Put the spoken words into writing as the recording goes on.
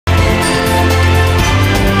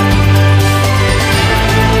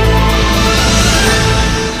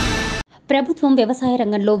ప్రభుత్వం వ్యవసాయ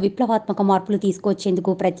రంగంలో విప్లవాత్మక మార్పులు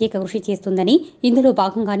తీసుకొచ్చేందుకు ప్రత్యేక కృషి చేస్తుందని, ఇందులో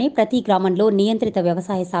భాగంగానే ప్రతి గ్రామంలో నియంత్రిత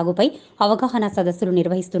వ్యవసాయ సాగుపై అవగాహన సదస్సులు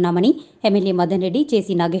నిర్వహిస్తున్నామని ఎమ్మెల్యే మదన్ రెడ్డి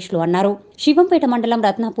జేసీ నాగేష్లు అన్నారు. శివంపేట మండలం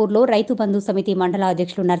రత్నాపూర్లో రైతు బంధు సమితి మండల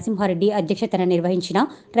అధ్యక్షులు నరసింహారెడ్డి అధ్యక్షతన నిర్వహించిన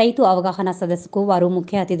రైతు అవగాహన సదస్సుకు వారు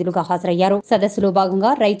ముఖ్య అతిథులుగా హాజరయ్యారు. సదస్సులో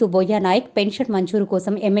భాగంగా రైతు బొయ్యా నాయక్ పెన్షన్ మంజూరు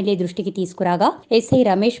కోసం ఎమ్మెల్యే దృష్టికి తీసుకురాగా ఎస్ఐ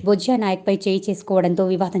రమేష్ బొజ్జా నాయక్ పై చేయి చేసుకోవడంతో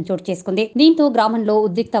వివాదం చోటు చేసుకుంది. దీంతో గ్రామంలో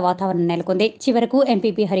ఉద్రిక్త వాతావరణం నెలకొంది. చివరకు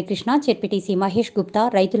ఎంపీపీ హరికృష్ణ, జెడ్పీటీసీ మహేష్ గుప్తా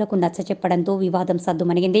రైతులకు నచ్చచెప్పడంతో వివాదం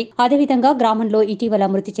సద్దుమణిగింది. అదేవిధంగా గ్రామంలో ఇటీవల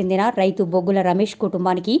మృతి చెందిన రైతు బొగ్గుల రమేష్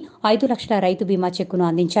కుటుంబానికి 5 లక్షల రైతు బీమా చెక్కును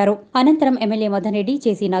అందించారు. అనంతరం ఎమ్మెల్యే మదన్ రెడ్డి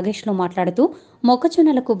జేసీ నాగేష్లు మాట్లాడుతూ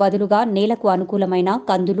మొక్కజొన్నలకు బదులుగా నేలకు అనుకూలమైన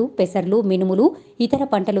కందులు, పెసర్లు, మినుములు, ఇతర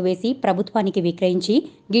పంటలు వేసి ప్రభుత్వానికి విక్రయించి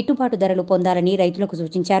గిట్టుబాటు ధరలు పొందాలని రైతులకు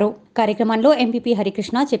సూచించారు. కార్యక్రమంలో MPP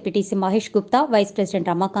Harikrishna, ZPTC Mahesh Gupta, vice president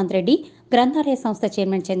Ramakant Reddy, గ్రంథాలయ సంస్థ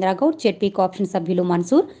చైర్మన్ చంద్రగౌడ్, జెడ్పీ కోఆప్షన్ సభ్యులు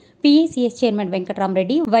Mansoor, PACS chairman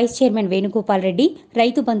Venkatarama Reddy, vice chairman Venugopal Reddy,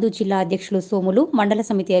 Rythu Bandhu జిల్లా అధ్యక్షులు సోములు, మండల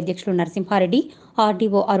సమితి అధ్యక్షులు నరసింహారెడ్డి,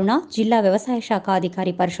 ఆర్డీఓ అరుణ, జిల్లా వ్యవసాయ శాఖ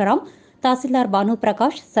అధికారి పరశురాం, తహసీల్దార్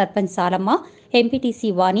భానుప్రకాష్, సర్పంచ్ సాలమ్మ, ఎంపీటీసీ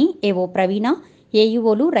వాణి, ఏవో ప్రవీణ,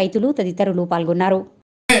 ఏయూఓలు, రైతులు తదితరులు పాల్గొన్నారు.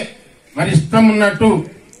 మరి ఇష్టం ఉన్నట్టు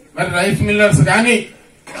మరి రైస్ మిల్లర్స్ గాని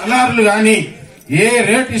దళారులు గాని ఏ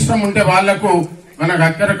రేట్ ఇష్టం ఉంటే వాళ్లకు మనకు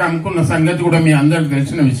అక్కడికి అమ్ముకున్న సంగతి కూడా మీ అందరికి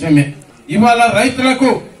తెలిసిన విషయమే. ఇవాళ రైతులకు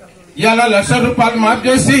ఇవాళ ₹1,00,000 మాఫ్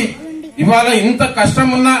చేసి ఇవాళ ఇంత కష్టం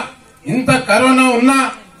ఉన్నా, ఇంత కరోనా ఉన్నా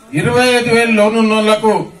 25,000 లోన్ ఉన్న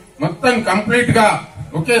వాళ్లకు మొత్తం కంప్లీట్ గా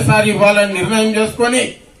ఒకేసారి ఇవ్వాలని నిర్ణయం చేసుకుని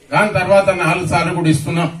దాని తర్వాత 4 సార్లు కూడా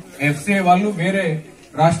ఇస్తున్నాం. ఎఫ్సీఐ వాళ్ళు వేరే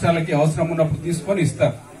రాష్ట్రాలకి అవసరం ఉన్నప్పుడు తీసుకొని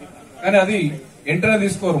ఇస్తారు, కానీ అది వెంటనే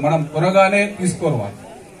తీసుకోరు, మనం త్వరగానే తీసుకోరు. వాళ్ళు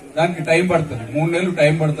దానికి టైం పడుతుంది, 3 నెలలు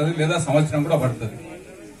టైం పడుతుంది, లేదా సంవత్సరం కూడా పడుతుంది.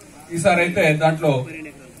 ఈసారి అయితే దాంట్లో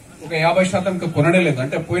ఒక 50% కొనడే లేదు.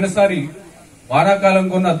 అంటే పోయినసారి వానాకాలం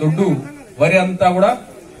కొన్న దొడ్డు వరి అంతా కూడా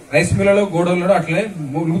రైస్ మిల్లలో, గోడౌన్లలో అట్లే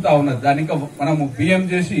మురుగుతా ఉన్నది. దానికి మనము బియ్యం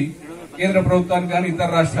చేసి కేంద్ర ప్రభుత్వానికి కానీ ఇతర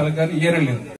రాష్ట్రాలకు కానీ ఇయ్యలేదు.